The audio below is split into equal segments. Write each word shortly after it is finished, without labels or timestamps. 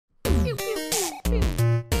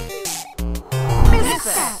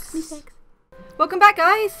Mizfex. Welcome back,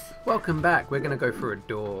 guys. Welcome back. We're going to go through a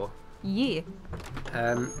door. Yeah.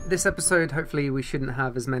 This episode, hopefully we shouldn't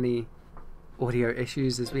have as many audio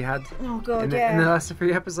issues as we had Oh god, in the last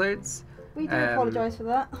few episodes. We do apologise for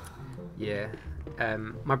that. Yeah.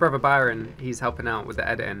 My brother Byron, he's helping out with the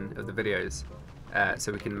editing of the videos,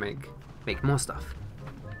 so we can make more stuff.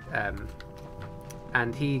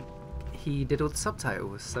 And he did all the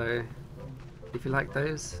subtitles, so if you like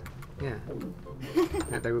those, yeah,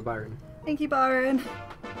 they were Byron. Thank you, Byron.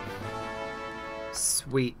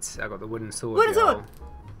 Sweet, I got the wooden sword. Wooden sword!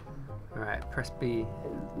 Alright, press B.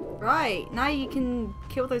 Right, now you can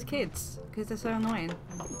kill those kids, because they're so annoying.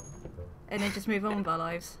 And then just move on with our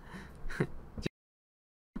lives.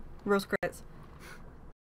 Real scripts.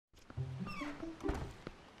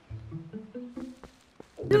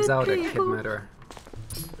 Zelda, kid murderer.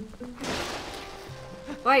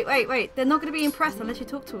 Wait, they're not going to be impressed unless you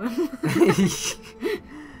talk to them.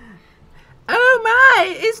 Oh my,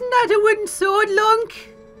 isn't that a wooden sword, Lonk?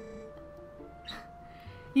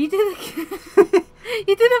 You did a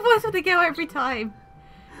voice of the girl every time.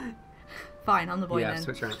 Fine, I'm the boy then. Yeah,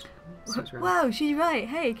 switch around. Wow, she's right.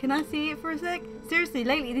 Hey, can I see it for a sec? Seriously,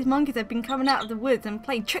 lately these monkeys have been coming out of the woods and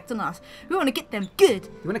playing tricks on us. We want to get them good.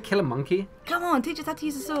 You want to kill a monkey? Come on, teach us how to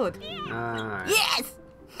use a sword. Yes!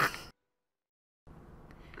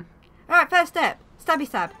 Alright, first step. Stabby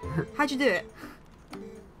stab. How'd you do it?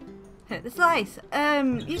 Hit the slice.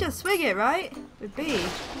 You just swing it, right? With B.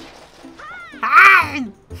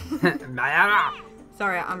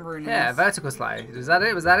 Sorry, I'm ruining this. Yeah, vertical slide. Was that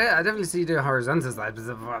it? Was that it? I definitely see you do a horizontal slide.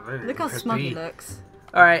 Look how smug he looks.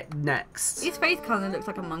 Alright, next. His face kind of looks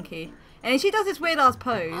like a monkey. And she does this weird ass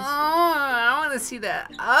pose. Oh, I want to see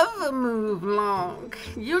that other move, Lonk.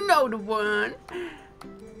 You know the one.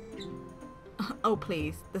 Oh,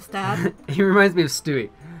 please. The stab. He reminds me of Stewie.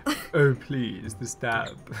 Oh, please, the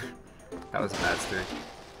stab. That was bad, Stewie.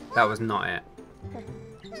 That was not it.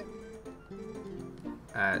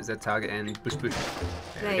 Z target in bush.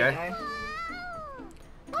 There we go.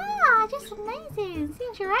 Ah, just amazing.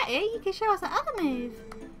 Since you're at it, you can show us the other move.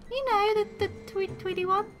 You know, the Tweety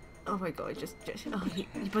one. Oh my god, just oh, you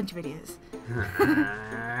bunch of idiots.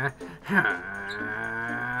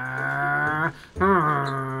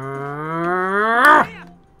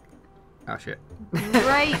 Oh shit.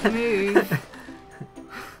 Great move.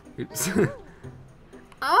 Oops.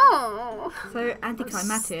 Oh! So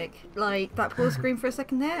anticlimactic. Like, that pause screen for a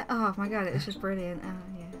second there. Oh my god, it's just brilliant.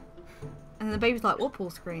 Yeah. And then the baby's like, what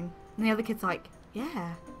pause screen? And the other kid's like,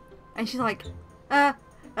 yeah. And she's like,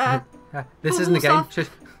 this isn't a game.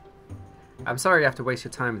 I'm sorry you have to waste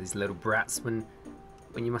your time with these little brats when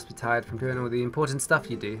you must be tired from doing all the important stuff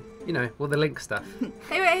you do. You know, all the Link stuff.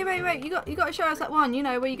 Hey, wait. You got to show us that one, you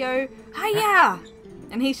know, where you go, hiya!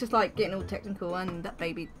 And he's just like getting all technical and that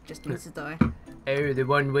baby just needs to die. Oh, the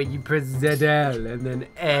one where you press ZL and then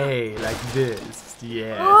A like this.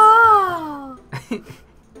 Yes. Oh! I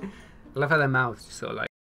love how their mouths just sort of like.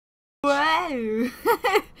 Wow!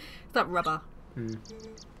 It's that rubber. Mm.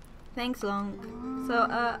 Thanks, Lonk. So,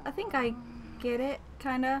 I think I get it,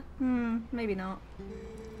 kinda. Maybe not.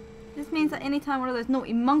 This means that anytime one of those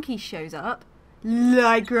naughty monkeys shows up,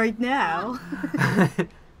 like right now.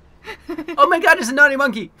 Oh my god, it's a naughty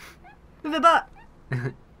monkey! With a butt.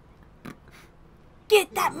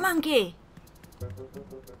 Get that monkey!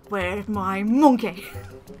 Where's my monkey?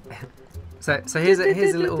 So here's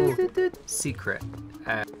a little secret.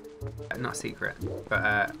 Not secret,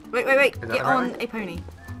 but Wait. Get on a pony.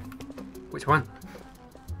 Which one?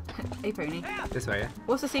 A pony. This way, yeah.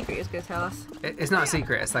 What's the secret you're going to tell us? It's not a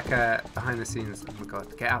secret. It's like a behind the scenes. Oh my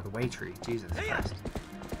god! Get out of the way, tree. Jesus Christ.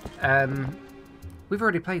 We've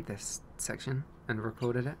already played this section and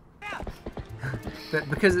recorded it. But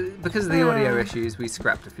because of the audio issues, we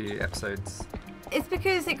scrapped a few episodes. It's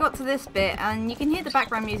because it got to this bit, and you can hear the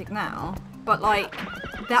background music now, but like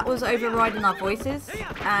that was overriding our voices,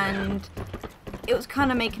 and it was kind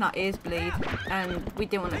of making our ears bleed, and we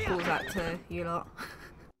didn't want to cause that to you lot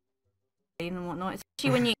and whatnot.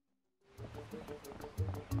 Especially when you.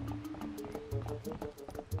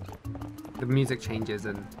 The music changes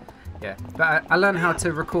and yeah, but I learned how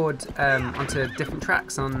to record onto different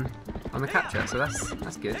tracks on the capture, so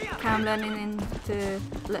that's good. Okay, I'm learning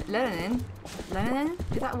learning?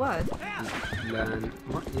 Is that a word? Learn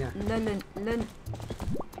what? Yeah. Learn.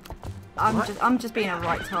 I'm just being a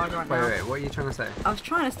right tard right now. Wait, what are you trying to say? I was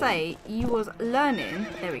trying to say you was learning.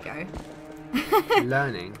 There we go.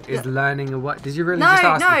 Learning is learning a what? Did you really just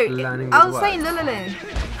ask if learning was I was saying lululin.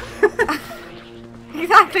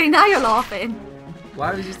 Exactly. Now you're laughing.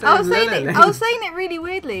 Why would you say I was saying it really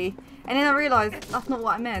weirdly, and then I realised that's not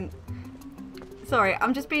what I meant. Sorry,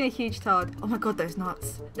 I'm just being a huge tard. Oh my god, those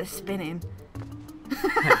nuts. They're spinning.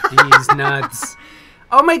 These nuts.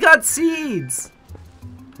 Oh my god, seeds!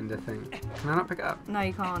 And I think, can I not pick it up? No,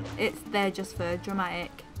 you can't. It's there just for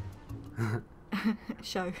dramatic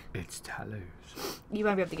show. It's Talos. You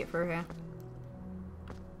won't be able to get through here.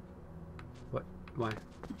 What? Why?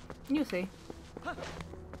 You'll see.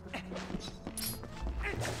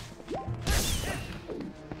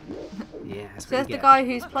 Yeah, So there's the guy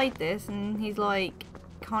who's played this and he's like,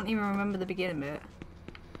 can't even remember the beginning bit.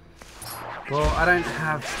 Well, I don't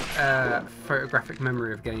have photographic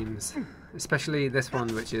memory of games. Especially this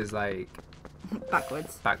one, which is like...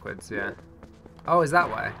 Backwards. Backwards, yeah. Oh, is that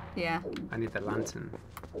why? Yeah. I need the lantern.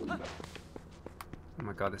 Oh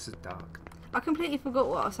my god, this is dark. I completely forgot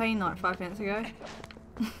what I was saying like 5 minutes ago.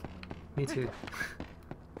 Me too.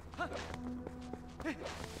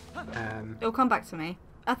 It'll come back to me.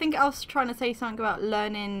 I think I was trying to say something about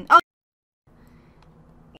learning... Oh!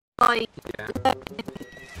 Like, yeah.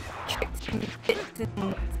 tricks and bits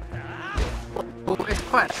and... Well, it's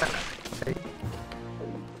quite...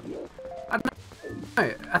 I don't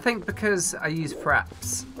know. I think because I use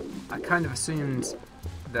fraps, I kind of assumed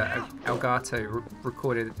that Elgato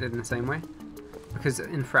recorded it in the same way. Because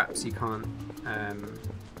in fraps you can't...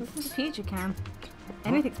 This is the future, Cam.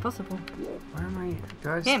 Anything's possible. Where am I?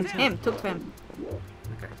 Guys? Him, talk to him.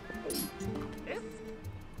 Okay.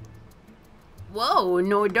 Whoa,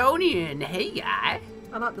 Nordonian, hey guy.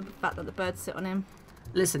 I like the fact that the birds sit on him.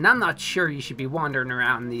 Listen, I'm not sure you should be wandering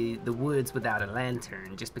around the woods without a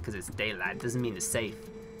lantern. Just because it's daylight doesn't mean it's safe.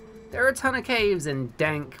 There are a ton of caves and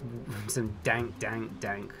some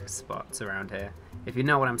dank spots around here. If you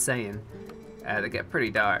know what I'm saying. They get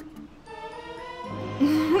pretty dark.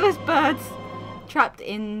 There's birds trapped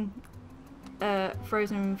in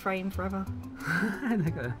frozen frame forever.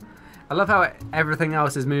 I love how everything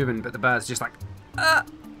else is moving, but the bird's just like,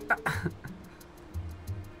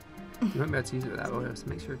 You won't be able to use it with that oil, so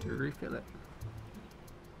make sure to refill it.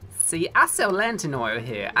 See, I sell lantern oil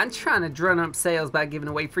here. I'm trying to drum up sales by giving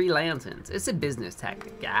away free lanterns. It's a business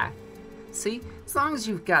tactic, guy. See, as long as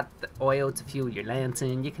you've got the oil to fuel your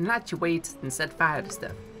lantern, you can light your weights and set fire to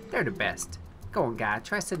stuff. They're the best. Go on, guy.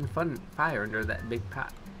 Try setting fire under that big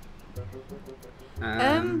pot.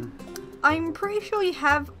 I'm pretty sure you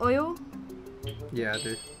have oil. Yeah, I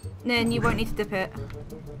do. Then you won't need to dip it.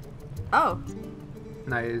 Oh.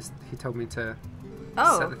 No, he told me to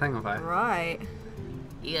set the thing on fire. Right.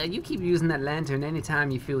 Yeah, you keep using that lantern anytime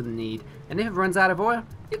you feel the need. And if it runs out of oil,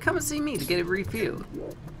 you come and see me to get it refilled.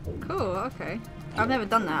 Cool, okay. I've never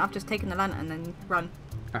done that. I've just taken the lantern and then run.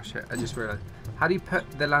 Oh shit, I just realised. How do you put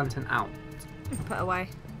the lantern out? Put away.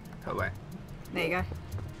 Put away. There you go.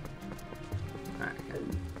 Right, okay.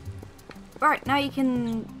 Right, now you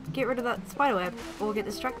can get rid of that spider web or get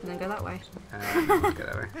distracted and go that way. Go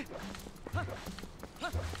that way.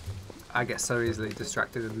 I get so easily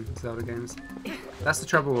distracted in Zelda games. That's the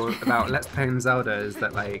trouble about Let's Playing Zelda, is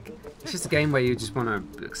that like it's just a game where you just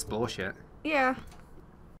want to explore shit. Yeah.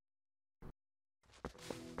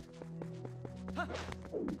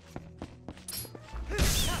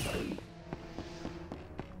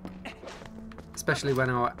 Especially when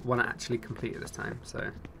I want to actually complete it this time.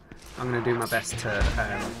 So I'm going to do my best to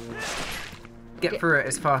get through it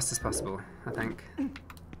as fast as possible, I think.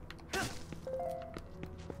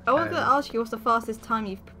 I wanted to ask you what's the fastest time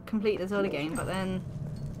you've completed a Zelda game, but then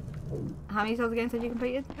how many Zelda games have you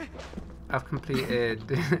completed? I've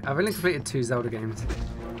only completed 2 Zelda games.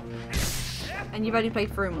 And you've only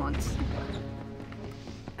played through them once?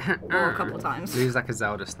 Or a couple of times? Lou's like a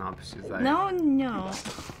Zelda snob. She's like... No.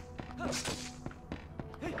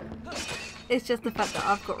 It's just the fact that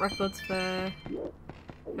I've got records for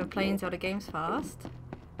playing Zelda games fast,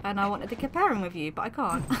 and I wanted to compare them with you, but I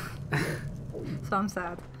can't. So I'm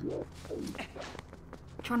sad.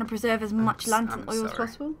 Trying to preserve as much lantern oil as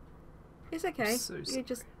possible. It's okay. So you're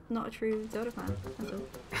just not a true Zelda fan. That's all.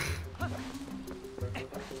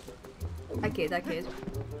 I kid.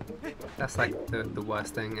 That's like the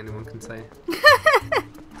worst thing anyone can say.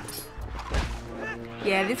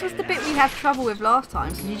 Yeah, this was the bit we had trouble with last time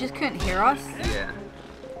because you just couldn't hear us. Yeah.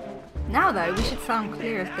 Now though, we should sound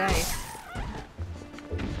clear as day.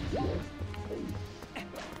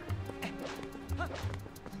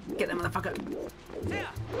 Get that motherfucker.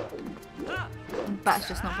 Bat's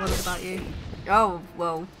just not bothered about you. Oh,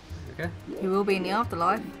 well. Okay. He will be in the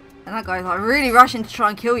afterlife. And that guy's like really rushing to try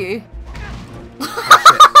and kill you.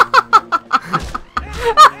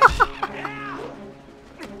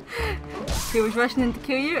 He was rushing in to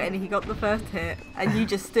kill you and he got the first hit. And you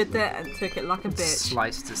just stood there and took it like a bitch.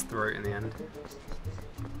 Sliced his throat in the end.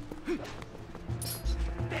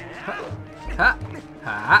 Ha!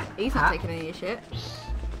 Ha! He's not taking any of your shit.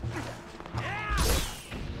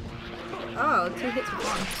 Oh, 2 hits with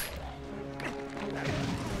 1.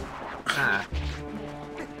 Ah.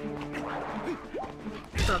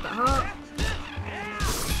 Grab that heart.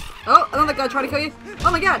 Oh, another guy trying to kill you.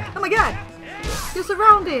 Oh my god! Oh my god! You're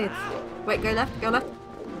surrounded! Wait, go left, go left.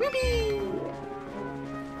 Whoopee!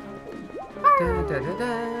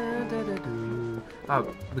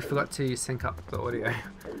 Oh, we forgot to sync up the audio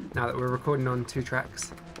now that we're recording on 2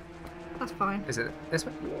 tracks. That's fine. Is it this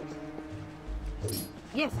way?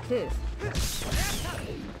 Yes, it is.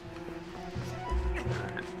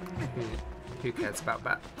 Alright. Who cares about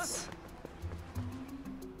bats?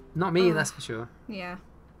 Not me, that's for sure. Yeah.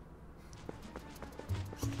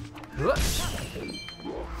 Whoop.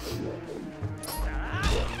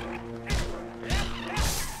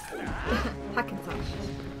 Hack and slash.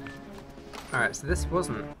 Alright, so this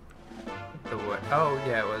wasn't the way. Oh,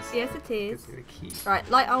 yeah, it was. Yes, it is. Gives me the key. Right,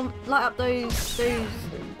 light up those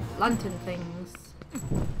lantern things.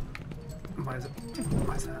 Why is it?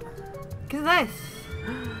 Why is that? Cause of this.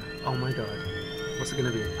 Oh my god. What's it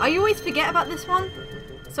gonna be? I always forget about this one,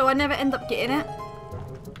 so I never end up getting it.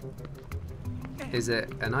 Is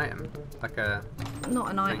it an item? Like a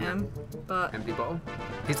Not an item, but empty bottle?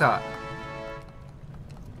 Pizza Hut.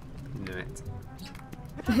 Knew it.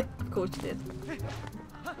 of course you did.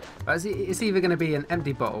 But it's either going to be an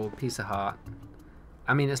empty bottle, piece of heart.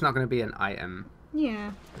 I mean, it's not going to be an item.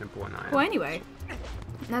 Yeah. An important item. Well, anyway,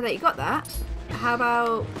 now that you got that, how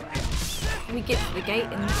about we get to the gate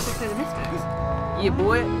and check out the Mizfex? Yeah,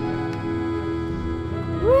 boy.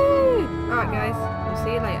 Woo! Alright guys, we'll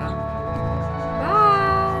see you later.